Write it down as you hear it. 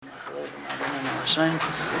Okay,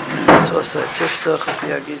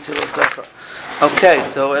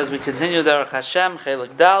 so as we continue Derech Hashem,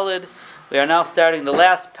 Chelik Dalid, we are now starting the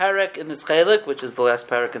last parak in this Chelik, which is the last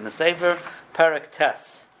parak in the Sefer, Parak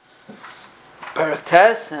Tes. Parak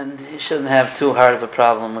Tes, and you shouldn't have too hard of a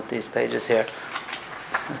problem with these pages here.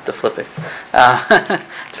 The flipping.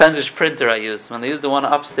 Depends which printer I use. When I use the one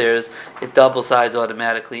upstairs, it double sides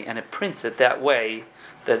automatically, and it prints it that way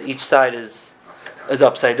that each side is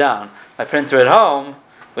upside down. My printer at home,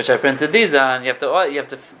 which I printed these on, you have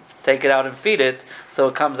to take it out and feed it so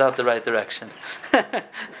it comes out the right direction.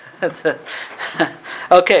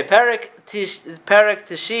 Okay, Parak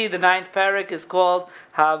Tishi, the ninth parak is called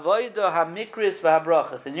Ha'avoida Ha'mikris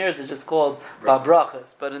V'Habrachas. In yours it's just called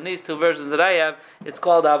V'Habrachas, but in these two versions that I have, it's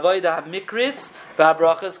called Ha'avoida Ha'mikris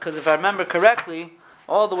V'Habrachas, because if I remember correctly,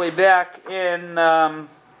 all the way back in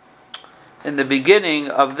the beginning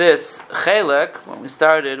of this Chelek, when we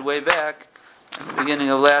started way back at the beginning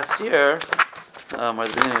of last year, or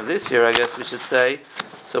the beginning of this year, I guess we should say.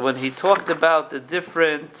 So when he talked about the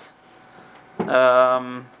different, when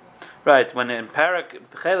in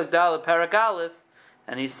Chelek Daled Parak Aleph,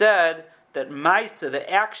 and he said that Maisa, the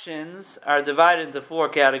actions, are divided into four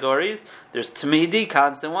categories. There's Tamidi,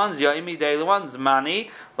 constant ones, Yoimi, daily ones, Mani,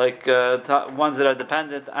 like ones that are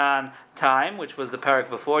dependent on time, which was the parak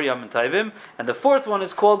before, Yom and Taivim, and the fourth one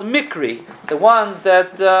is called Mikri, the ones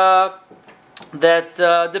that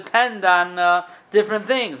depend on different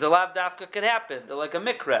things. A lav dafka could happen. They're like a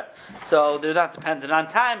mikra, so they're not dependent on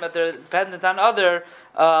time, but they're dependent on other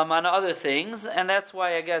things, and that's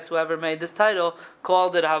why I guess whoever made this title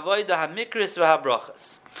called it Havoida Hamikris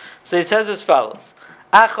V'Habrachas. So he says as follows: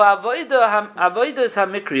 Avoidas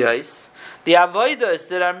Hamikriyos. The avoidas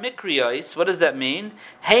that are mikriyos, what does that mean?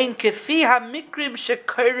 Hein kefi hamikrim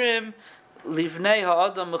shekayrim.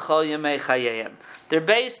 They're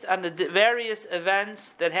based on the various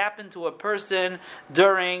events that happen to a person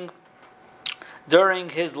during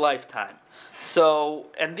his lifetime. So,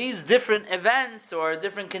 and these different events or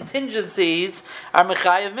different contingencies are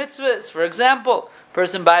mechayev mitzvahs. For example, a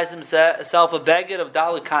person buys himself a baguette of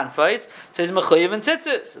dalit kanfais, so he's mechayev in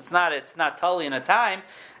tzitzis. It's not totally in a time.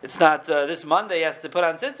 It's not this Monday he has to put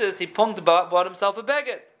on tzitzis. He bought himself a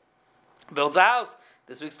baguette, builds a house.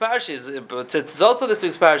 This week's parsha is also this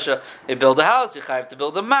week's parsha. They build a house, you have to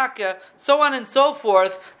build a makkah, so on and so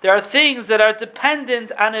forth. There are things that are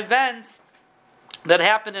dependent on events that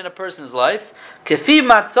happen in a person's life. Kefi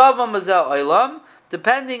matzavam mazel olam,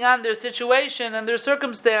 depending on their situation and their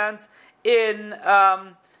circumstance in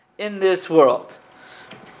this world.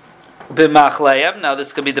 B'machleim. Now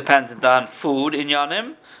this could be dependent on food in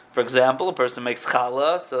Yonim. For example, a person makes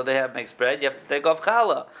challah, so makes bread. You have to take off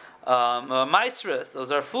challah. Maisras,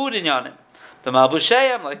 those are food in Yonim.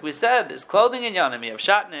 B'malbushayim, like we said, there's clothing in Yonim. You have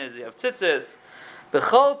shatnez, you have tzitzis.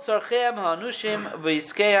 B'chol tzorcheim ha'anushim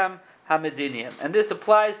v'yiskeim ha'medinim. And this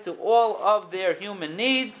applies to all of their human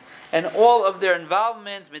needs and all of their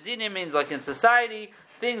involvement. Medinim means like in society,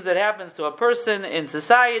 things that happens to a person in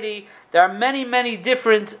society. There are many, many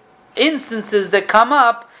different instances that come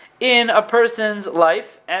up in a person's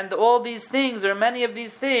life, and all these things, or many of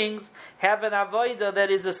these things, have an avoida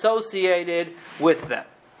that is associated with them.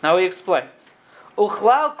 Now he explains.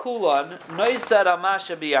 Uchlal kulon noisar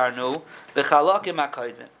amasha biarnu b'chalakim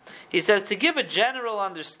hakoydem. He says, to give a general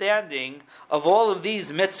understanding of all of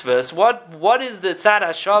these mitzvahs, what is the tzad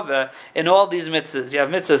hashava in all these mitzvahs? You have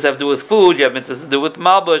mitzvahs that have to do with food, you have mitzvahs to do with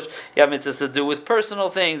malbush, you have mitzvahs to do with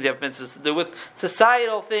personal things, you have mitzvahs to do with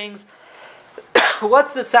societal things.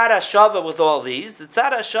 What's the tzad hashava with all these? The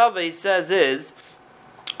tzad hashava, he says, is,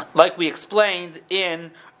 like we explained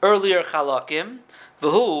in earlier chalakim,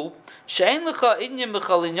 v'hu she'en lecha inyan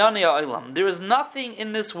b'chal inyani ha'olam. There is nothing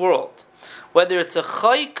in this world, whether it's a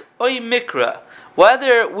chayk or a mikra,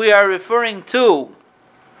 whether we are referring to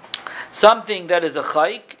something that is a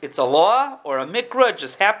chayk, it's a law, or a mikra, it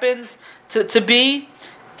just happens to be.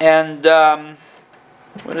 And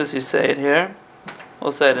what does he say it here?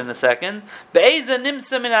 We'll say it in a second.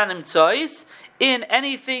 In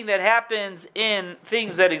anything that happens in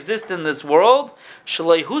things that exist in this world,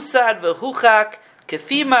 the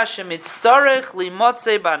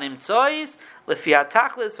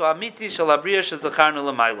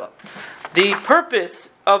purpose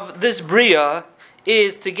of this bria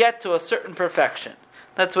is to get to a certain perfection.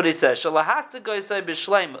 That's what he says.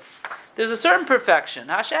 There's a certain perfection.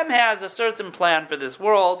 Hashem has a certain plan for this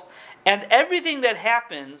world. And everything that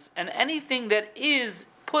happens and anything that is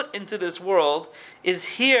put into this world is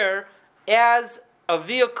here as a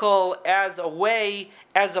vehicle, as a way,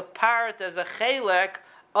 as a part, as a chelek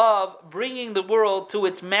of bringing the world to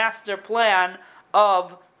its master plan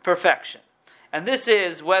of perfection. And this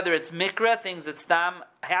is whether it's mikra, things that stam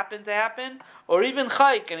happen to happen, or even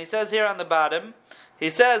chayk. And he says here on the bottom, he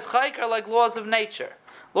says chayk are like laws of nature.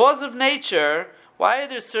 Laws of nature, why are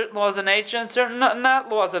there certain laws of nature and certain not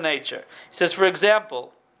laws of nature? He says, for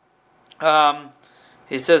example,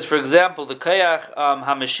 the kayach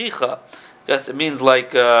hamashicha. I guess it means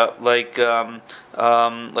like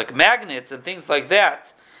magnets and things like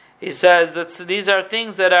that. He says that these are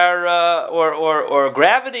things that are or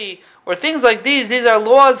gravity or things like these. These are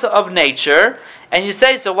laws of nature. And you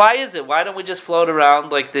say, so why is it? Why don't we just float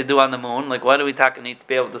around like they do on the moon? Like, why do we need to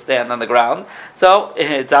be able to stand on the ground? So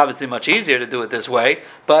it's obviously much easier to do it this way.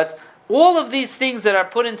 But all of these things that are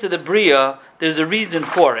put into the Bria, there's a reason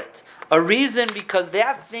for it. A reason because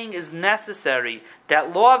that thing is necessary.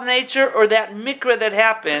 That law of nature or that mikra that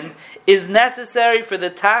happened is necessary for the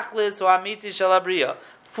tachlis or amiti shalabriya,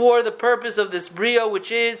 for the purpose of this bria,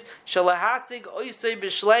 which is shalahasig oisei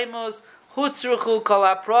b'shleimus hutzruchu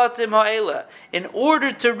kalapratim ha'ela. In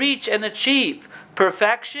order to reach and achieve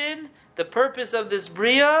perfection, the purpose of this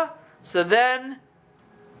bria. So then,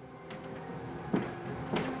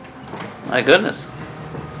 my goodness.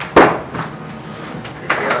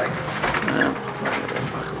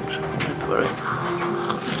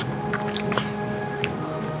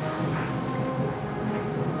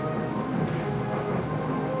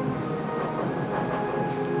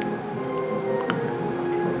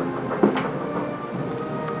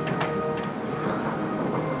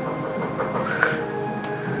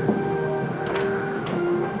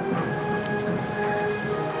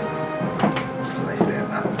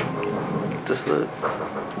 Just look.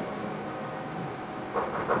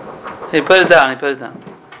 He put it down.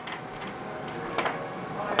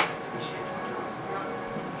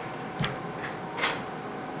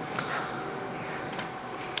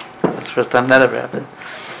 That's the first time that ever happened.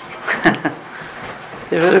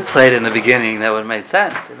 If it had played in the beginning, that would have made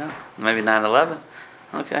sense, Maybe 9/11.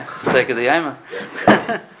 Okay, sake of the Yama.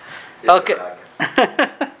 Okay.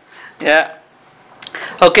 Yeah.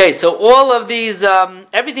 Okay, so all of these,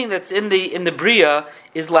 everything that's in the bria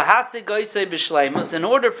is lahasig goisei b'shleimus. In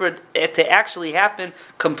order for it to actually happen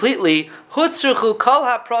completely, hutzruchu kol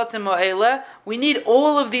hapratim ha'ela. We need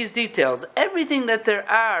all of these details. Everything that there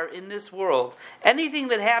are in this world, anything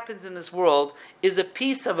that happens in this world, is a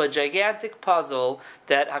piece of a gigantic puzzle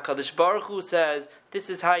that Hakadosh Baruch Hu says, this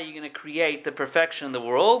is how you're going to create the perfection in the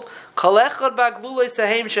world. Now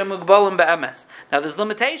there's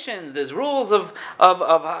limitations, there's rules of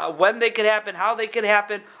when they could happen, how they could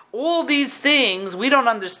happen. All these things, we don't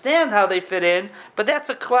understand how they fit in, but that's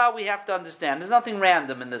a cloud we have to understand. There's nothing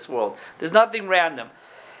random in this world. There's nothing random.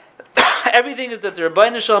 Everything is that the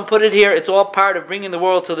Rebbeinu Shalom put it here. It's all part of bringing the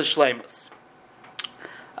world to the Shleimus.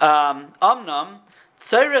 Amnam,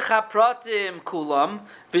 tzarech hapratim kulam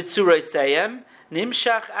v'tzureiseyem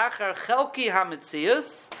nimshach achar chelki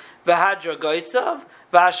hametzius v'hadragoisav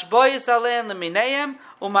v'ashboyis alein leminayim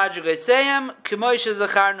u'madragoiseyem k'moishe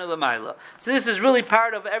zacharnu l'mayla. So this is really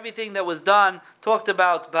part of everything that was done, talked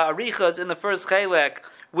about ba'arichas in the first chelek,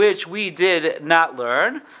 which we did not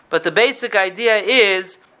learn. But the basic idea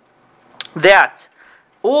is that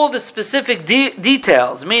all the specific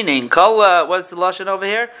details, meaning, what's the lashon over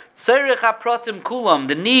here? Tzarech hapratim kulam,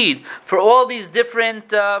 the need for all these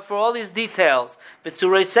different, for all these details,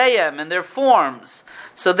 b'tzureiseyem and their forms.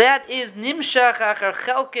 So that is nimshach achar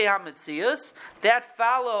chelkei hametzius. That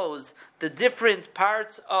follows the different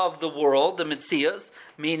parts of the world, the metzius,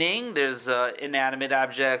 meaning there's inanimate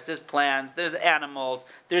objects, there's plants, there's animals,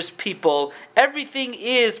 there's people. Everything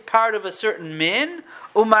is part of a certain min,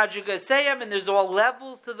 umadrigaseyam, and there's all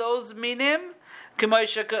levels to those minim. So all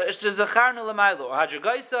the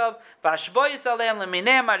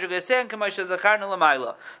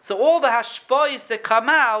hashpois that come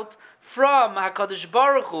out from HaKadosh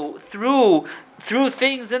Baruch Hu through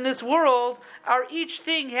things in this world, each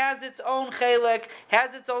thing has its own chelek,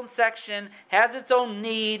 has its own section, has its own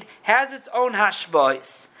need, has its own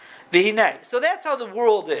hashpois. So that's how the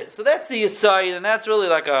world is. So that's the Yesod, and that's really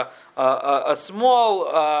like a small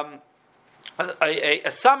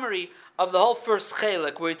a summary of the whole first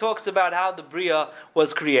chelek, where he talks about how the Bria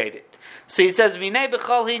was created. So he says, V'nei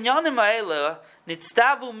b'chol hinyanim ha'ela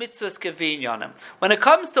nitztavu mitzvahs k'v'inyanim. When it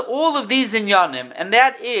comes to all of these inyanim, and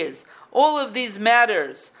that is all of these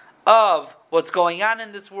matters of what's going on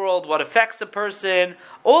in this world, what affects a person,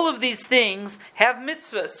 all of these things have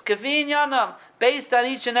mitzvahs k'v'inyanim. Based on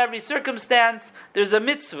each and every circumstance, there's a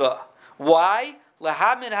mitzvah. Why?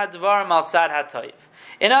 Lahamid hadvarim al tzad hatoiv.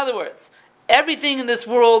 In other words, everything in this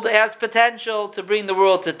world has potential to bring the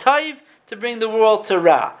world to Taiv, to bring the world to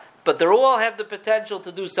Ra. But they all have the potential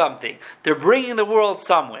to do something. They're bringing the world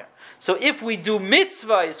somewhere. So if we do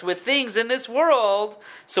mitzvahs with things in this world,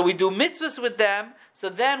 so we do mitzvahs with them, so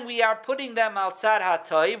then we are putting them outside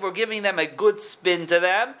hatoiv, we're giving them a good spin to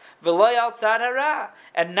them, v'loy outside hara,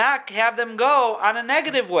 and not have them go on a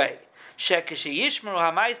negative way. If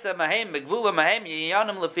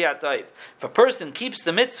a person keeps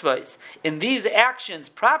the mitzvahs in these actions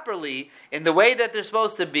properly, in the way that they're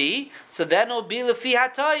supposed to be, so then it'll be lefi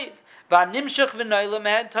hatoiv. So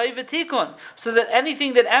that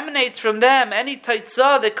anything that emanates from them, any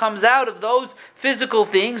taitzah that comes out of those physical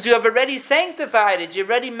things, you have already sanctified it, you've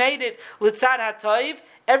already made it litzad hatoiv.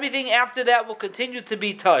 Everything after that will continue to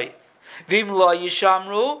be toiv. Vim lo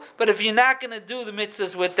yishamru, but if you're not going to do the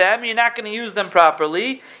mitzvahs with them, you're not going to use them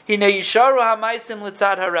properly, hine yisharu hamaisim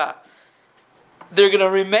litzad hara. They're going to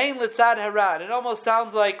remain litzad hara. And it almost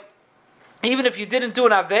sounds like, even if you didn't do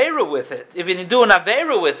an Aveira with it,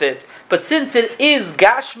 but since it is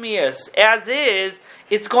Gashmias, as is,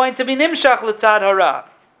 it's going to be Nimshach Litzad Hara.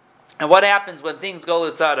 And what happens when things go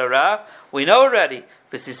Litzad Hara? We know already.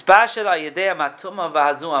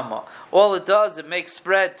 All it does, it makes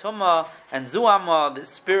spread Tumah and Zuama, the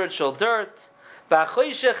spiritual dirt. Like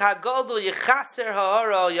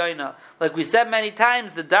we said many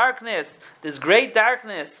times, the darkness, this great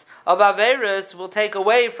darkness of Averis will take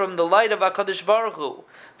away from the light of HaKadosh Baruch Hu.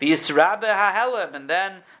 And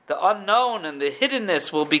then the unknown and the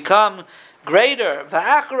hiddenness will become greater. And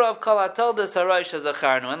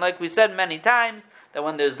like we said many times, that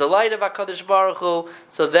when there's the light of HaKadosh Baruch Hu,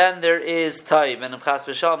 so then there is Taiv. And if Chas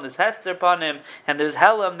v'Shalom, there's Hester upon him, and there's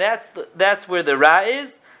Helam, that's where the Ra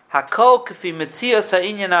is. Hakol k'fi metzias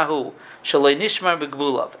ha'inyan shalei nishmar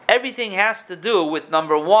b'gbulav. Everything has to do with,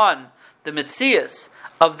 number one, the metzias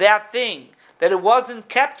of that thing, that it wasn't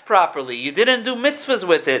kept properly. You didn't do mitzvahs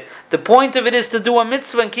with it. The point of it is to do a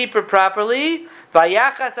mitzvah and keep it properly.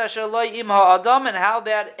 Vayachas asher lo im ha'adam, and how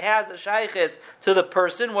that has a shayches to the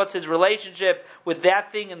person. What's his relationship with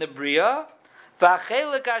that thing in the bria? Now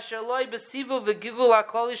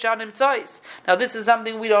this is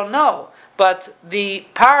something we don't know, but the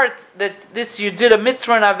part that this you did a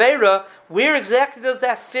mitzvah and Aveira, where exactly does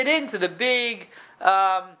that fit into the big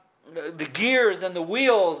the gears and the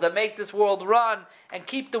wheels that make this world run and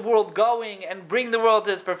keep the world going and bring the world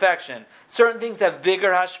to its perfection? Certain things have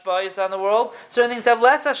bigger hashpais on the world, certain things have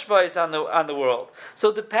less hashpais on the world.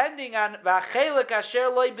 So depending on the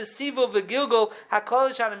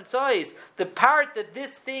part that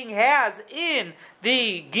this thing has in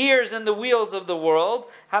the gears and the wheels of the world,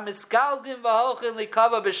 that's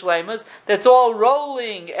all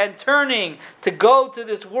rolling and turning to go to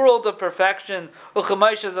this world of perfection.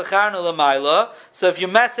 So if you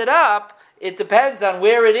mess it up, it depends on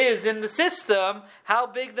where it is in the system, how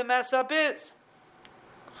big the mess up is.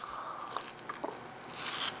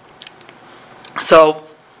 So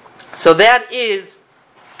that is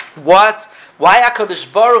why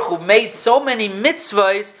HaKadosh Baruch Hu made so many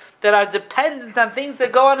mitzvahs that are dependent on things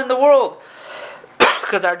that go on in the world.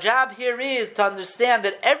 Because our job here is to understand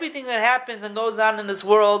that everything that happens and goes on in this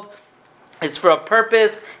world is for a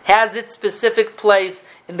purpose, has its specific place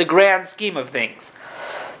in the grand scheme of things.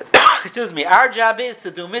 Excuse me. Our job is to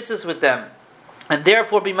do mitzvahs with them, and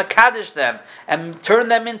therefore be makadosh them, and turn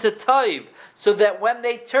them into toiv, so that when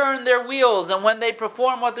they turn their wheels, and when they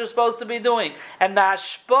perform what they're supposed to be doing, and the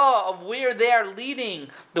hashpah of where they are leading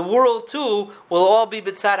the world to, will all be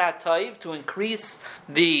b'tzad ha'toiv, to increase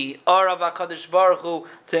the Or of HaKadosh Baruch Hu,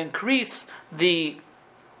 to increase the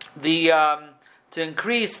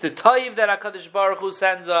toiv that HaKadosh Baruch Hu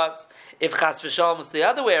sends us. If Chas v'Shalom is the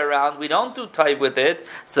other way around, we don't do toiv with it,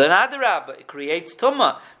 so then adarabah, it creates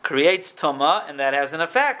tumah, and that has an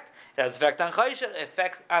effect. It has effect on Chayshach,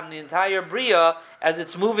 effect on the entire bria as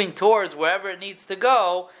it's moving towards wherever it needs to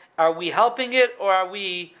go. Are we helping it, or are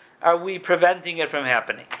we preventing it from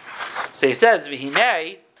happening? So he says,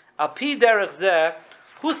 V'hinei, al pi derech zeh,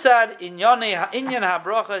 husad inyan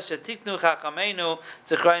habracha shetiknu chachamenu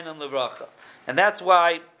zechrayim levracha. And that's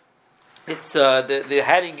why it's the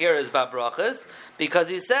heading here is about brachas, because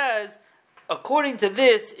he says, according to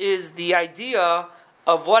this is the idea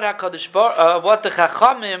of what what the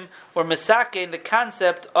Chachamim were misakein, the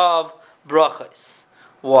concept of brachas.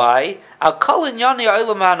 Why? Al kol inyani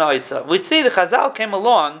ha'olam ha'noisa. We see the Chazal came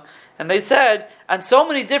along and they said, on so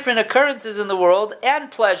many different occurrences in the world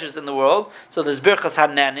and pleasures in the world. So there's birchas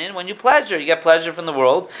hananin. When you pleasure, you get pleasure from the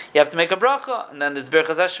world. You have to make a bracha, and then there's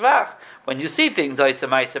birchas hashvach. When you see things, you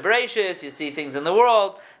see things in the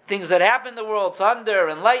world, things that happen in the world, thunder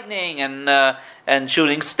and lightning and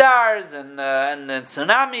shooting stars and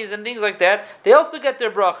tsunamis and things like that. They also get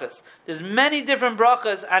their brachas. There's many different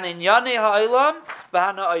brachas on inyane ha'olam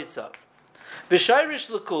v'hana oisav. B'shayrish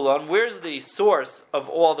l'kulon, where's the source of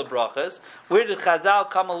all the brachas? Where did Chazal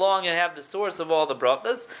come along and have the source of all the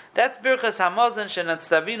brachas? That's Birchas Hamazon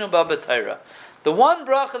shenatztavinu b'Torah. The one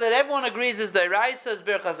bracha that everyone agrees is the Iraisa is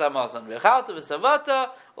Birchas Hamazon. V'chalta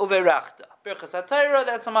v'savata uve'rachta. Birchas HaTorah,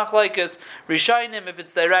 that's a machlaikas. Rishayim, if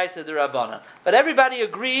it's the Iraisa, the Rabbanan. But everybody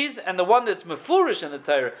agrees, and the one that's mefurish in the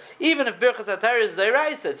Torah, even if Birchas HaTorah is the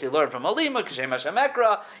Iraisa, it's you learn from Alima, Kashem Hashem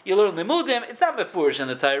Ekra, you learn Limudim, it's not mefurish in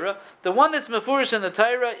the Torah. The one that's mefurish in the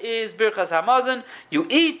Torah is Birchas Hamazon. You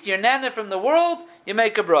eat, you're nana from the world, you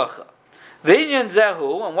make a bracha. V'inyan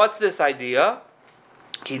zehu, and what's this idea?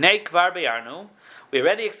 Kinei kvar beyarnu. We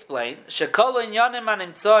already explained. Shekol inyanim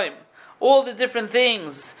animtzoim. All the different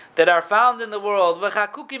things that are found in the world,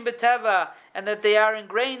 v'chakukim b'teva, and that they are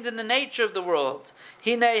ingrained in the nature of the world.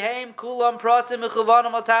 Hineihem kulam pratim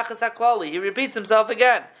mechuvanim al tachas haklali. He repeats himself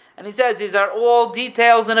again, and he says these are all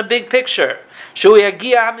details in a big picture. Shu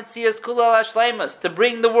yagia hamitzias kulal hashleimus, to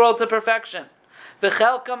bring the world to perfection.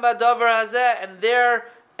 V'chelkam b'davar hazeh,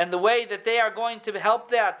 and the way that they are going to help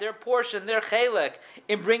that, their portion, their chelek,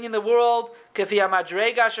 in bringing the world, we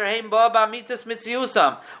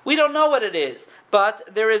don't know what it is, but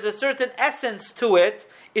there is a certain essence to it,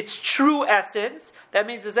 its true essence. That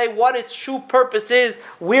means to say what its true purpose is,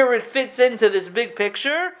 where it fits into this big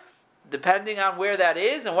picture, depending on where that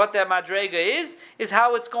is and what that madrega is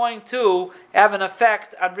how it's going to have an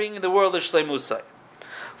effect on bringing the world to shleimusai.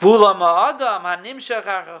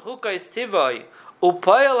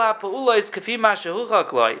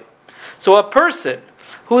 So a person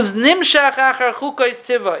who's nimshach achar chukos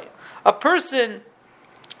tivai, a person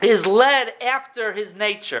is led after his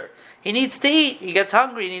nature. He needs to eat. He gets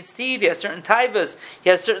hungry. He needs to eat. He has certain taivas.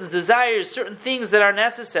 He has certain desires, certain things that are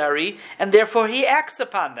necessary, and therefore he acts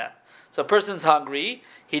upon them. So a person's hungry.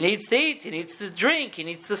 He needs to eat. He needs to drink. He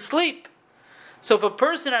needs to sleep. So if a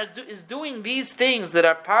person is doing these things that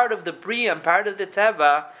are part of the Bria and part of the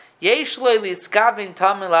Teva, the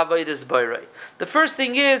first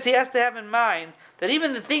thing is he has to have in mind that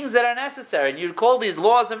even the things that are necessary, and you'd call these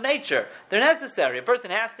laws of nature, they're necessary. A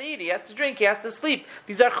person has to eat, he has to drink, he has to sleep.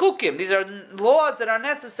 These are chukim, these are laws that are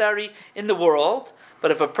necessary in the world.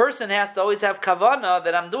 But if a person has to always have kavanah,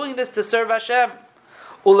 that I'm doing this to serve Hashem.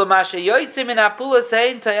 And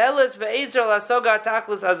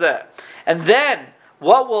then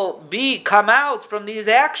what will come out from these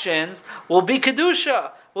actions will be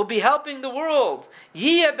kedusha, will be helping the world.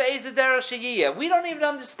 We don't even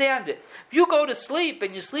understand it. If you go to sleep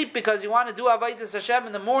and you sleep because you want to do Avodas Hashem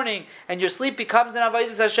in the morning, and your sleep becomes an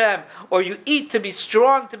Avodas Hashem, or you eat to be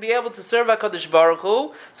strong to be able to serve HaKadosh Baruch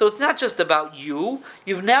Hu, so it's not just about you.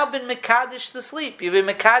 You've now been mekadesh to sleep. You've been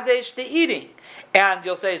mekadesh to eating. And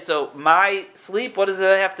you'll say, so my sleep, what does it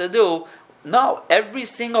have to do? No, every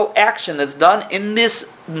single action that's done in this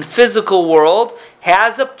physical world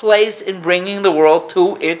has a place in bringing the world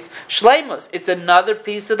to its shleimus. It's another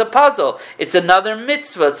piece of the puzzle. It's another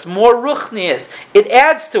mitzvah. It's more ruchnius. It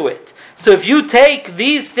adds to it. So if you take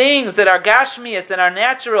these things that are gashmias, that are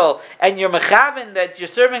natural, and you're mechaven, that you're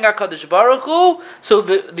serving HaKadosh Baruch Hu, so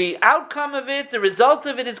the outcome of it, the result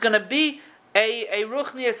of it is going to be a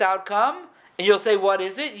ruchnius outcome. And you'll say, what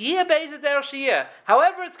is it?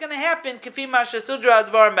 However, it's going to happen.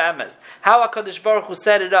 How HaKadosh Baruch Hu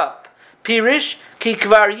set it up. Pirish ki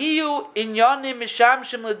kvar yiyu inyanim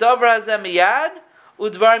mishamshim ledavar hazeh miyad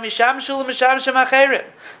udvar mishamshul mishamshim acherim.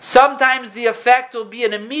 Sometimes the effect will be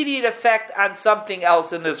an immediate effect on something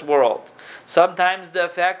else in this world. Sometimes the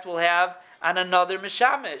effect will have on another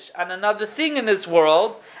mishamish, on another thing in this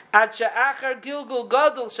world. Until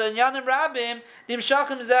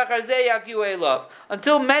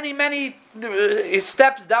many, many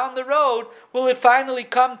steps down the road will it finally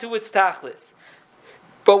come to its tachlis.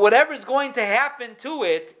 But whatever is going to happen to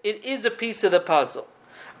it, it is a piece of the puzzle.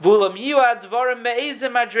 But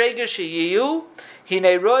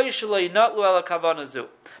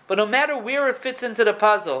no matter where it fits into the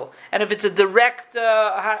puzzle, and if it's a direct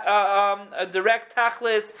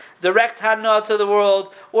tachlis, direct hana to the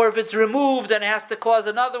world, or if it's removed and it has to cause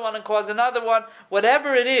another one,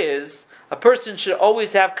 whatever it is, a person should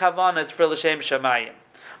always have kavanah for l'shem shamayim.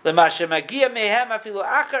 At the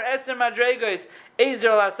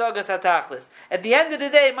end of the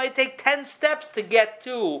day, it might take 10 steps to get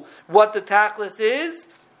to what the tachlis is,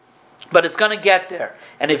 but it's going to get there.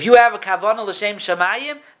 And if you have a kavanah l'shem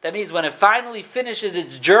shamayim, that means when it finally finishes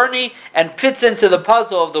its journey and fits into the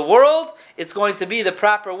puzzle of the world, it's going to be the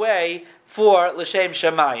proper way for l'shem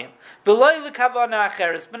shamayim. V'loy l'kavana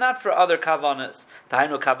acheres, but not for other kavanas.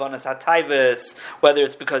 Tainu kavanas hatayvis, whether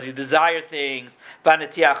it's because you desire things.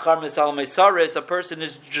 Vanatiach charmis al meisaris, a person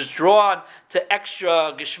is just drawn to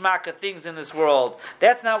extra geshmaka things in this world.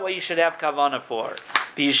 That's not what you should have kavana for.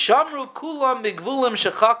 V'yishamru kulam b'gvulim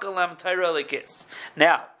shechakalam tayrelikis.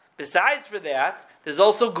 Now, besides for that, there's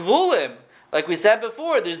also gvulim. Like we said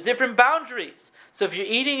before, there's different boundaries. So if you're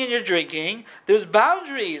eating and you're drinking, there's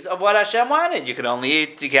boundaries of what Hashem wanted. You can't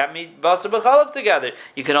eat basar b'chalav together.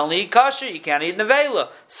 You can only eat kosher, you can't eat nevela,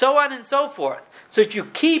 so on and so forth. So if you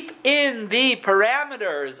keep in the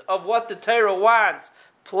parameters of what the Torah wants,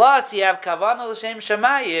 plus you have kavanah l'shem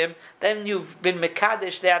shamayim, then you've been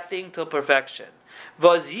mekadesh that thing till perfection.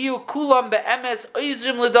 Vaziu kulam be'emes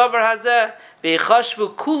oizrim l'davar hazeh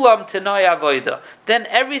ve'chashvu kulam tenoi avoida. Then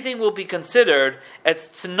everything will be considered as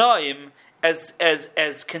tenoim, as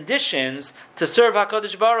conditions to serve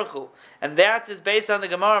HaKadosh Baruch Hu. And that is based on the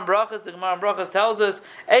Gemara and Brachas. The Gemara and Brachas tells us,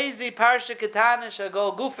 Eizi parsha ketana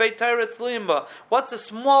shagol gufei Torah tzluim ba. What's a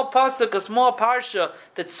small pasuk, a small parsha,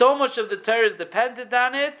 that so much of the Torah is dependent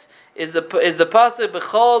on it, is the pasuk,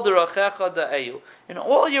 B'chol d'rochecha da'eyu. In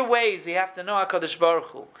all your ways, you have to know HaKadosh Baruch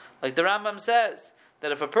Hu. Like the Rambam says,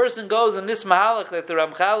 that if a person goes in this mahalach, like the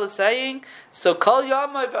Ramchal is saying, so kol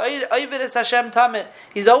yamav oived es Hashem tamid.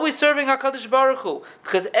 He's always serving HaKadosh Baruch Hu,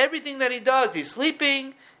 because everything that he does, he's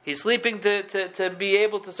sleeping to be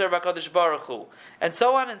able to serve HaKadosh Baruch Hu, and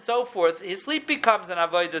so on and so forth. His sleep becomes an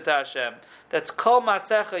avodah to Hashem. That's kol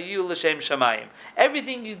masecha yu l'shem shamayim.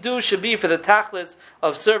 Everything you do should be for the tachlis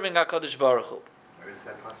of serving HaKadosh Baruch Hu. Where is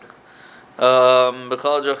that pasuk?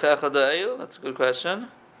 B'chol d'rochecha da'eyu. That's a good question.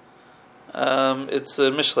 It's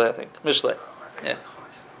Mishlei, I think. Mishlei. Yeah.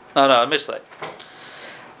 No, Mishlei.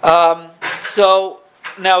 So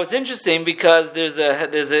now it's interesting because there's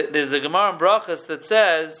a Gemara in Brachas that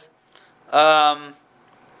says that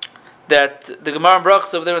the Gemara in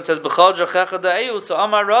Brachas over there it says B'chol d'rochecha da'eyu. So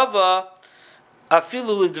Amar Rava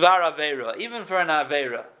afilu l'dvar aveira, even for an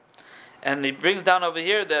aveira. And he brings down over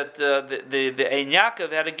here that the Ein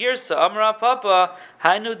Yaakov had a girsa, Amra Papa,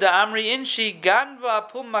 Hainu da Amri Inshi, Ganva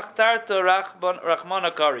Pum Machtarta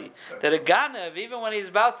Rachmana Kari. That a Ganav, even when he's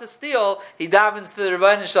about to steal, he davens to the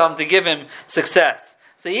Rebbeinu Shalom to give him success.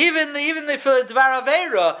 So even the Dvar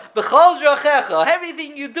Aveira, B'chol Drochecha,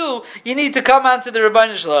 everything you do, you need to come on to the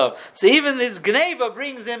Rebbeinu Shalom. So even this Gneva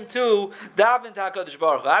brings him to daven to HaKadosh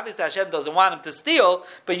Baruch Hu. Obviously Hashem doesn't want him to steal,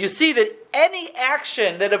 but you see that any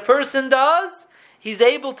action that a person does, he's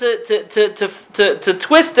able to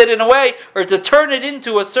twist it in a way, or to turn it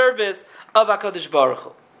into a service of HaKadosh Baruch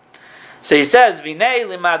Hu. So he says, Vinei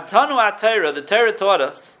limad tanu ha-Torah, the Torah taught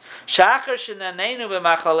us, we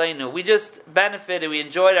just benefited, we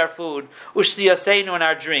enjoyed our food, and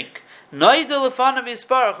our drink. So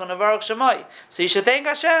you should thank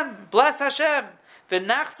Hashem, bless Hashem. And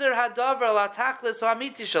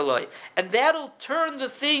that'll turn the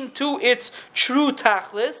thing to its true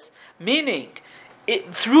tachlis, meaning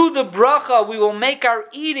through the bracha we will make our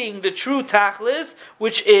eating the true tachlis,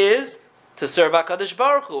 which is to serve HaKadosh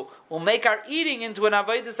Baruch Hu. We'll make our eating into an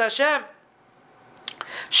avodas Hashem.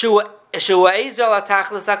 So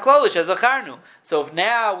if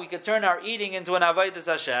now we could turn our eating into an avodas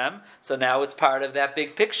Hashem, so now it's part of that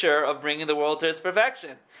big picture of bringing the world to its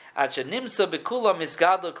perfection. That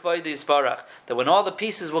when all the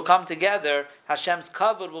pieces will come together, Hashem's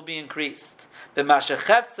kavod will be increased.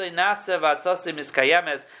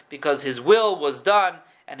 Because His will was done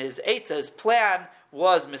and His eitzah, His plan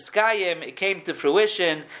was miskayim, it came to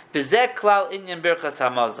fruition. V'zeh klal inyan birchas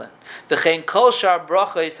hamazon. V'chein kol shar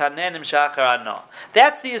brachos hanenim shachar ano.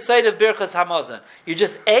 That's the aside of birchas hamazon. You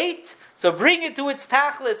just ate, so bring it to its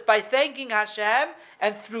tachlis by thanking Hashem,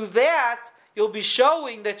 and through that you'll be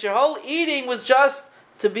showing that your whole eating was just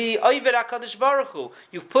to be Oived HaKadosh Baruch Hu.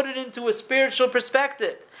 You've put it into a spiritual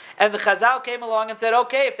perspective. And the Chazal came along and said,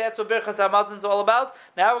 okay, if that's what Birchas HaMazon is all about,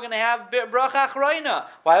 now we're going to have Bracha Achroina.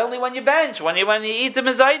 Why only when you bench? When you eat the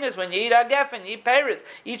Mezainis, when you eat Agefen, you eat Peris,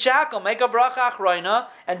 eat Shakel, make a Bracha Achroina,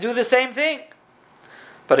 and do the same thing.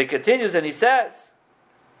 But he continues and he says,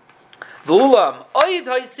 V'ulam, Oid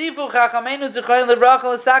ha'isifu chachamenu zichayim lebracha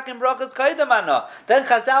l'sakim brachas kaidamana. Then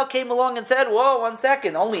Chazal came along and said, whoa, 1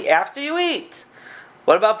 second, only after you eat.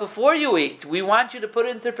 What about before you eat? We want you to put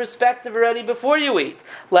it into perspective already before you eate.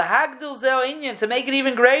 Lahagdil zeo inyan, to make it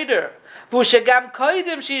even greater. V'ushagam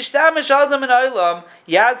koidim sheishtamish adam in olam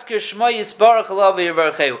yazkir shmo yisbarach alav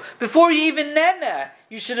v'yivarcheu. Before you even nena,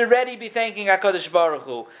 you should already be thanking HaKadosh Baruch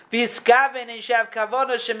Hu. V'yiskaven and shav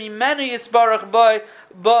kavana shemimenu yisbarach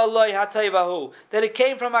ba'aloi hatayvahu. That it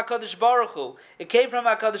came from HaKadosh Baruch Hu. It came from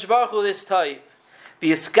HaKadosh Baruch Hu, this type.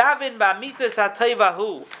 V'yiskavin ba'amitas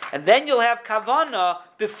ha'toivahu. And then you'll have kavana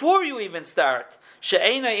before you even start.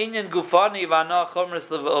 She'ena inyan gufani v'ana chomris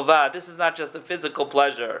le'ovad. This is not just a physical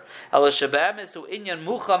pleasure. Ela shebe'emes hu inyan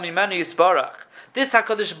mucha mimenu yisbarach. This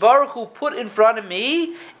HaKadosh Baruch Hu put in front of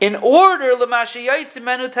me in order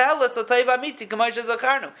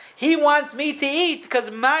He wants me to eat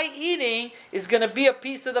because my eating is going to be a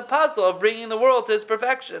piece of the puzzle of bringing the world to its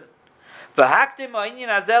perfection. And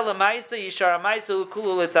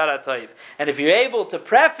if you're able to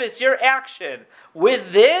preface your action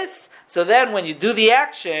with this, so then when you do the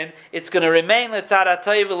action, it's going to remain l'tzad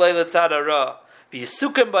ha'toiv v'lo l'tzad ha'ra. It'll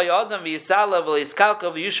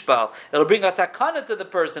bring a takana to the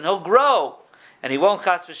person. He'll grow. And he won't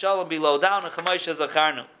chas v'shalom be low down.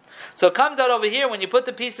 So it comes out over here, when you put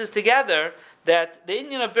the pieces together, that the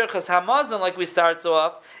Inyan of Birchas Hamazon, like we start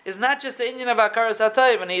off, is not just the Inyan of Akaras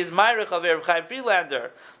HaTayv, and he is Meirich of Reb Chaim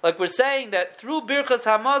Friedlander. Like we're saying that through Birchas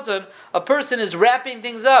Hamazon, a person is wrapping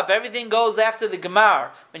things up. Everything goes after the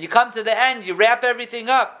Gemar. When you come to the end, you wrap everything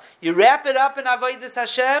up. You wrap it up in Avodas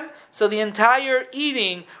Hashem, so the entire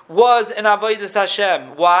eating was in Avodas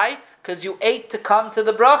Hashem. Why? Because you ate to come to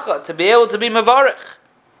the bracha, to be able to be Mevarich.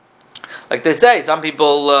 Like they say, some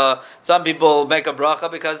people make a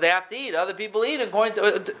bracha because they have to eat. Other people eat in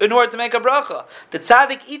order to make a bracha. The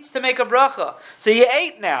tzaddik eats to make a bracha. So you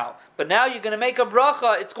ate now, but now you're going to make a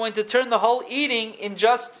bracha. It's going to turn the whole eating in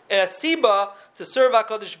just a siba to serve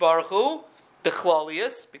HaKadosh Baruch Hu,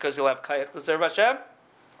 bechlalius, because you'll have kayach to serve Hashem,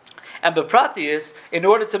 and bepratius, in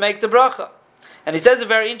order to make the bracha. And he says a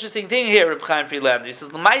very interesting thing here, Reb Chaim Friedlander. He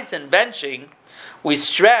says, l'mais and benching, we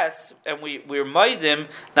stress and we're maidim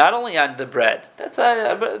not only on the bread. That's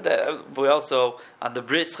we also on the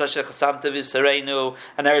bris chashech samtev v'sareinu,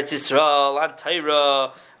 on Eretz Yisrael, on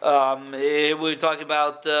Torah. We're talking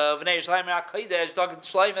about V'nei Yerushalayim HaKodesh, talking to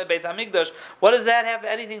Shlomo Beis Hamikdash. What does that have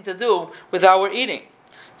anything to do with our eating?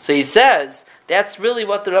 So he says that's really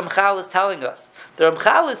what the Ramchal is telling us. The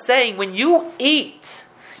Ramchal is saying when you eat,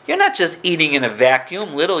 you're not just eating in a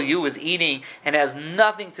vacuum. Little you is eating and has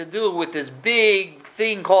nothing to do with this big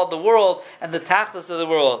thing called the world and the tachlis of the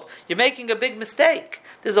world. You're making a big mistake.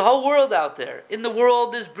 There's a whole world out there. In the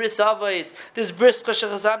world, there's bris avos, there's bris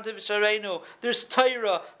chashachazam tevisharenu, there's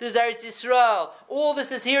Torah, there's Eretz Yisrael. All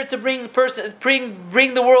this is here to bring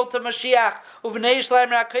the world to Mashiach.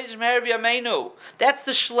 That's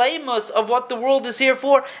the shleimus of what the world is here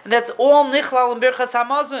for, and that's all nichlal and birchas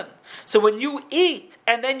hamazon. So when you eat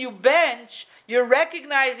and then you bench, you're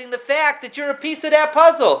recognizing the fact that you're a piece of that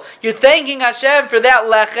puzzle. You're thanking Hashem for that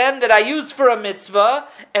lechem that I used for a mitzvah.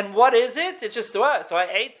 And what is it? It's just what? So I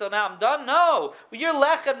ate, so now I'm done? No. Your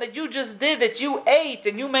lechem that you just did, that you ate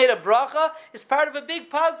and you made a bracha, is part of a big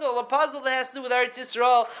puzzle. A puzzle that has to do with Eretz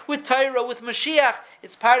Yisrael, with Torah, with Mashiach.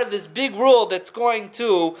 It's part of this big rule that's going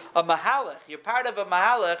to a mahalach. You're part of a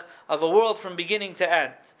mahalach of a world from beginning to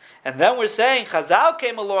end. And then we're saying, Chazal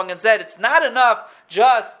came along and said, it's not enough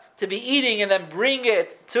just to be eating and then bring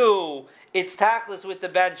it to its tachlis with the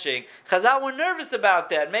benching. Chazal were nervous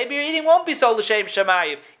about that. Maybe your eating won't be so l'shem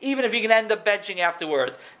shamayim, even if you can end up benching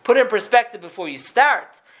afterwards. Put it in perspective before you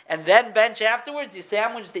start, and then bench afterwards. You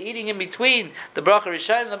sandwich the eating in between the bracha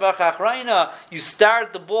rishon and the bracha achrayna. You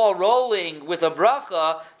start the ball rolling with a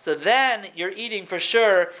bracha, so then your eating for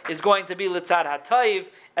sure is going to be l'tzad ha'toiv,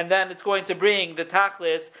 and then it's going to bring the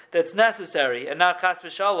tachlis that's necessary, and not chas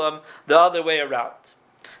v'shalom the other way around.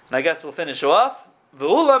 And I guess we'll finish off. So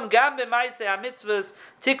that's by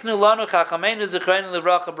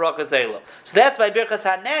Birchas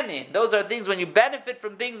Hanenin. Those are things when you benefit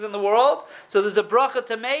from things in the world. So there's a bracha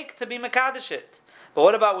to make to be mekadosh it. But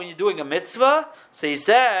what about when you're doing a mitzvah? So he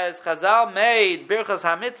says, Chazal made Birchas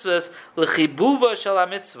HaMitzvahs l'chibuva shel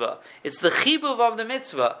HaMitzvah. It's the chibuv of the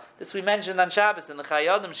mitzvah. This we mentioned on Shabbos in the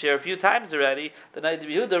Chayadim share a few times already. The Noda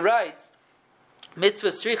B'Yehuda writes, mitzvah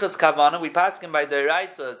strichas kavana, we pass him by the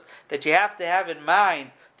Raisas, that you have to have in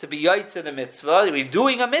mind to be yotze the mitzvah. If you're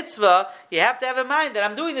doing a mitzvah, you have to have in mind that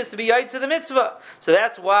I'm doing this to be yotze the mitzvah. So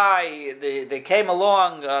that's why they came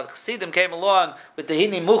along, Chassidim came along with the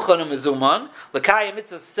hini muchan u'mezuman, l'kayim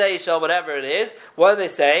mitzvah seishal, whatever it is. What are they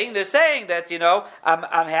saying? They're saying that,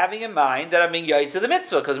 I'm having in mind that I'm being yotze the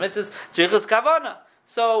mitzvah, because mitzvah strichas kavana.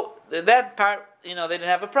 So that part, they didn't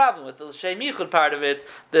have a problem with the Shem Yichud part of it.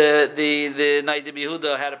 The Noda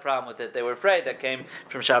B'Yehuda had a problem with it. They were afraid that came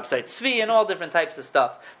from Shabsai Tzvi and all different types of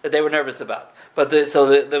stuff that they were nervous about. But the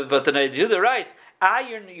Noda B'Yehuda writes,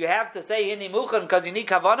 You have to say Hini Muchan because you need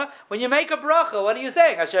Kavana. When you make a bracha, what are you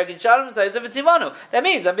saying? Asher Ginsharim says if it's Ivanu. That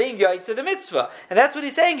means I'm being Yoy to the mitzvah. And that's what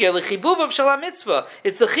he's saying here. L'chibuv of Shalom mitzvah.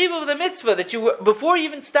 It's the chibuv of the mitzvah that you, before you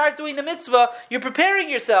even start doing the mitzvah, you're preparing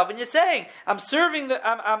yourself and you're saying, I'm serving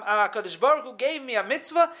HaKadosh Baruch Hu gave me a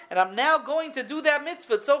mitzvah and I'm now going to do that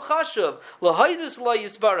mitzvah. It's so chashuv. L'hoidus lo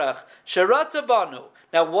yisbarach. Sharatza banu.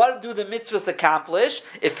 Now, what do the mitzvahs accomplish?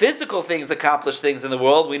 If physical things accomplish things in the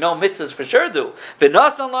world, we know mitzvahs for sure do. When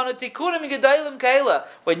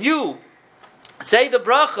you say the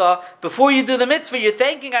bracha, before you do the mitzvah, you're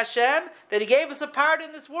thanking Hashem that He gave us a part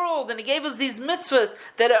in this world, and He gave us these mitzvahs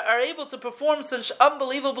that are able to perform such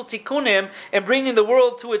unbelievable tikkunim and bringing the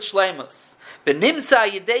world to its shleimus. And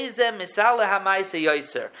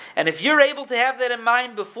if you're able to have that in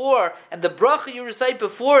mind before, and the bracha you recite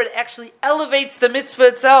before, it actually elevates the mitzvah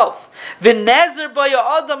itself. And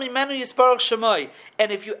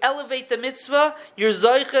if you elevate the mitzvah, you're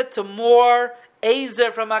zoicha to more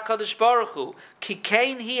Ezer from HaKadosh Baruch Hu.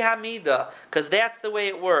 Kikein hi hamida. Because that's the way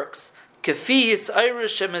it works. Kefi his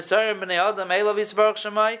Irish Shemisarim b'nei Adam Elav Yisbarach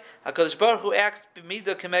Shemai. HaKadosh Baruch Hu acts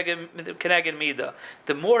b'mida keneged mida.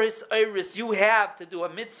 The more his Irish you have to do a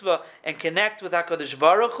mitzvah and connect with HaKadosh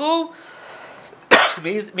Baruch Hu,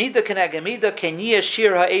 mida keneged mida keniyah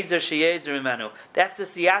shir ha'ezer sheyezer imenu. That's the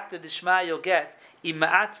siyata d'shma you'll get.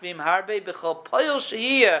 Ima'at v'im harbe b'chol poyol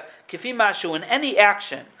sheyiyah kefi mashu in any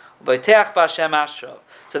action. So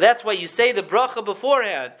that's why you say the bracha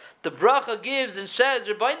beforehand. The bracha gives and says,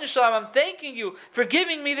 Rebbeinu Shalom, I'm thanking you for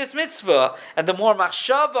giving me this mitzvah. And the more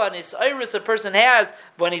machshava and his iris a person has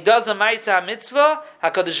when he does a ma'aseh mitzvah,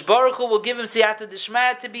 HaKadosh Baruch Hu will give him siyata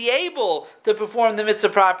d'shmaya to be able to perform the mitzvah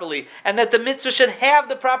properly. And that the mitzvah should have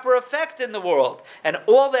the proper effect in the world. And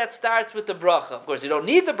all that starts with the bracha. Of course, you don't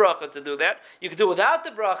need the bracha to do that. You can do without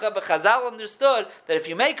the bracha, but Chazal understood that if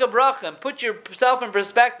you make a bracha and put yourself in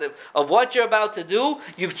perspective of what you're about to do,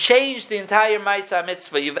 you've changed the entire ma'aseh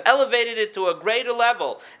mitzvah. You've elevated it to a greater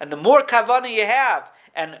level. And the more kavanah you have,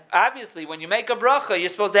 and obviously when you make a bracha, you're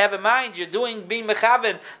supposed to have in mind, you're being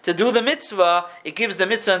mechaven to do the mitzvah, it gives the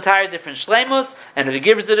mitzvah entire different shleimus, and if it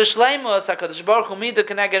gives it a shleimus, HaKadosh Baruch Hu mida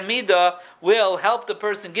keneged mida will help the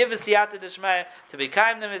person give a siyata d'shmaya to be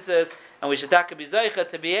kaim the mitzvahs, and we should be zoicha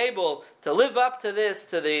to be able to live up to this,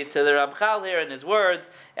 to the Ramchal here in his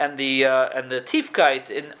words, and the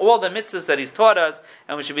tifkait in all the mitzvahs that he's taught us,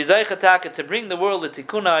 and we should be zoicha to bring the world to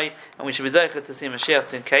tikunai, and we should be zoicha to see Mashiach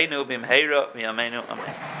tzidkeinu b'mheira v'yameinu amen.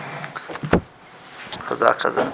 Chazak.